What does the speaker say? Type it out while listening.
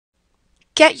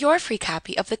Get your free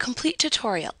copy of the complete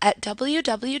tutorial at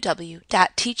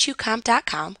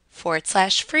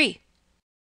www.teachucomp.com/free.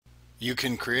 You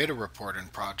can create a report in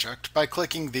Project by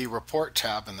clicking the Report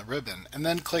tab in the ribbon and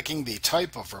then clicking the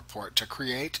type of report to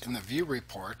create in the View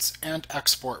Reports and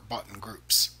Export button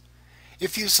groups.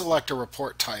 If you select a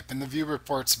report type in the View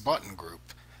Reports button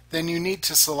group, then you need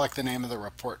to select the name of the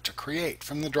report to create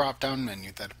from the drop-down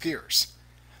menu that appears.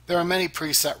 There are many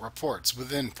preset reports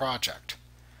within Project.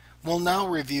 We'll now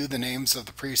review the names of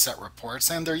the preset reports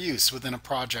and their use within a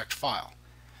project file.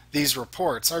 These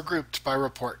reports are grouped by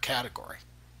report category.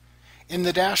 In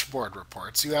the dashboard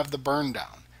reports, you have the burn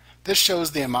down. This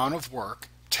shows the amount of work,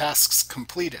 tasks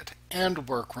completed, and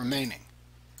work remaining.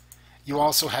 You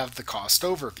also have the cost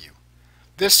overview.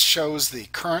 This shows the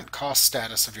current cost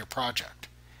status of your project.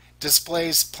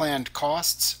 Displays planned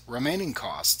costs, remaining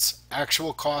costs,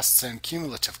 actual costs and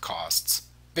cumulative costs,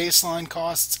 baseline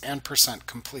costs, and percent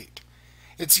complete.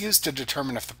 It's used to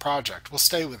determine if the project will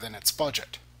stay within its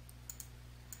budget.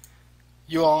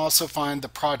 You will also find the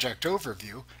project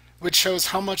overview, which shows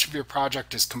how much of your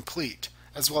project is complete,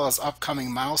 as well as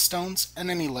upcoming milestones and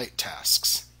any late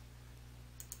tasks.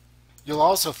 You'll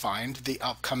also find the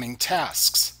upcoming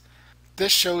tasks.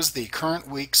 This shows the current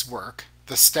week's work,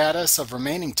 the status of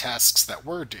remaining tasks that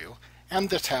were due, and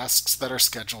the tasks that are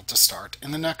scheduled to start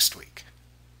in the next week.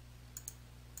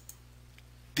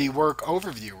 The Work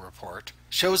Overview report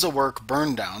shows a work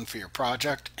burn down for your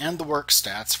project and the work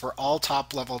stats for all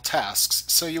top-level tasks,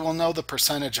 so you will know the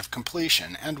percentage of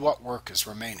completion and what work is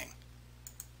remaining.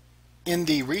 In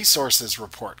the Resources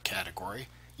Report category,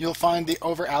 you'll find the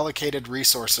Overallocated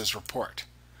Resources report.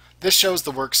 This shows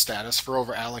the work status for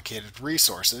overallocated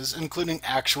resources, including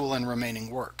actual and remaining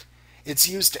work. It's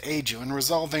used to aid you in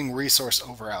resolving resource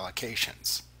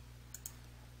overallocations.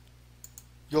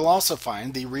 You'll also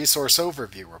find the Resource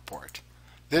Overview report.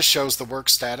 This shows the work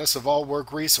status of all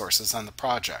work resources on the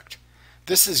project.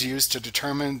 This is used to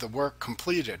determine the work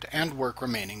completed and work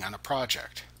remaining on a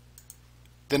project.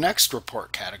 The next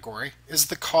report category is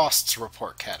the Costs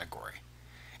report category.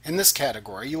 In this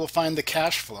category, you will find the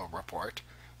Cash Flow report,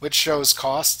 which shows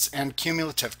costs and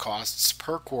cumulative costs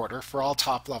per quarter for all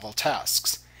top-level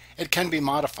tasks. It can be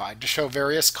modified to show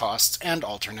various costs and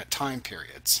alternate time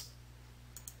periods.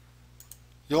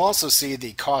 You'll also see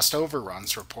the Cost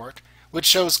Overruns report, which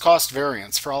shows cost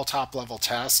variance for all top-level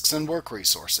tasks and work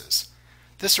resources.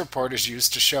 This report is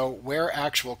used to show where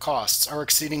actual costs are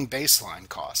exceeding baseline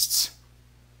costs.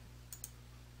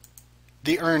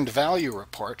 The Earned Value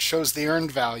report shows the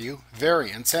earned value,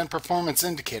 variance, and performance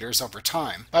indicators over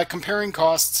time by comparing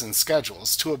costs and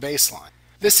schedules to a baseline.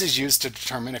 This is used to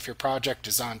determine if your project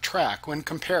is on track when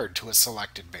compared to a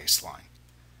selected baseline.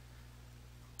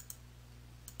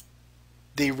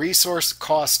 The Resource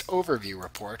Cost Overview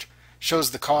report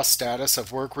shows the cost status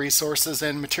of work resources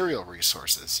and material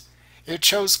resources. It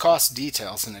shows cost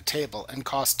details in a table and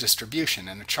cost distribution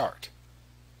in a chart.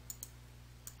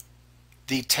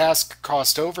 The Task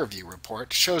Cost Overview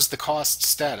report shows the cost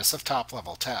status of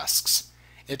top-level tasks.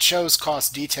 It shows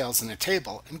cost details in a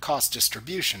table and cost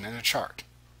distribution in a chart.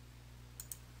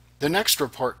 The next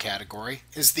report category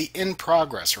is the In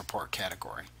Progress report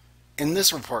category. In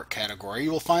this report category,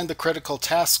 you will find the Critical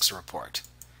Tasks report.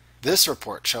 This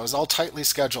report shows all tightly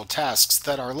scheduled tasks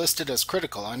that are listed as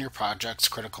critical on your project's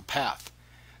critical path.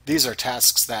 These are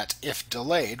tasks that, if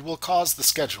delayed, will cause the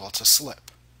schedule to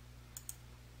slip.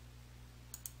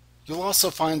 You'll also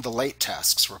find the Late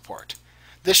Tasks report.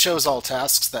 This shows all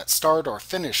tasks that start or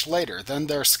finish later than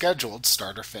their scheduled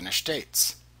start or finish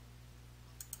dates.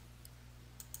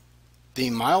 The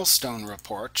Milestone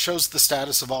report shows the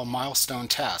status of all milestone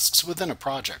tasks within a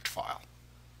project file.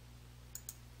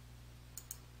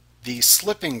 The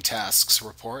Slipping Tasks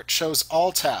report shows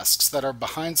all tasks that are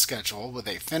behind schedule with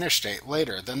a finish date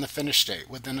later than the finish date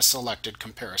within a selected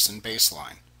comparison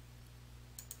baseline.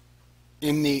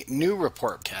 In the New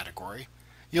Report category,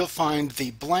 you'll find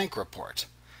the Blank report.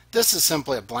 This is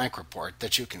simply a blank report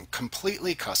that you can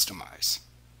completely customize.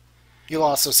 You'll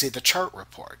also see the Chart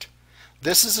report.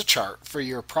 This is a chart for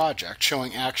your project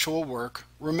showing actual work,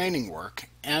 remaining work,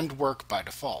 and work by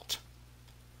default.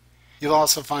 You'll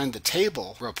also find the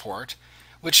Table report,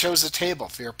 which shows a table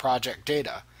for your project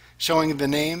data, showing the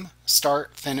name,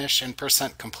 start, finish, and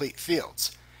percent complete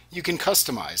fields. You can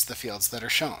customize the fields that are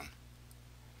shown.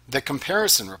 The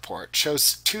Comparison report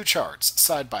shows two charts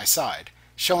side by side,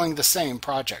 showing the same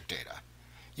project data.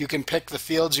 You can pick the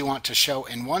fields you want to show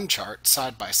in one chart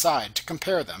side by side to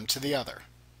compare them to the other.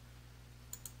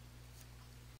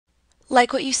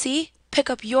 Like what you see? Pick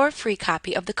up your free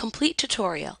copy of the complete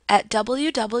tutorial at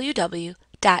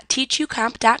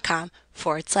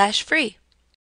www.teachucomp.com/free.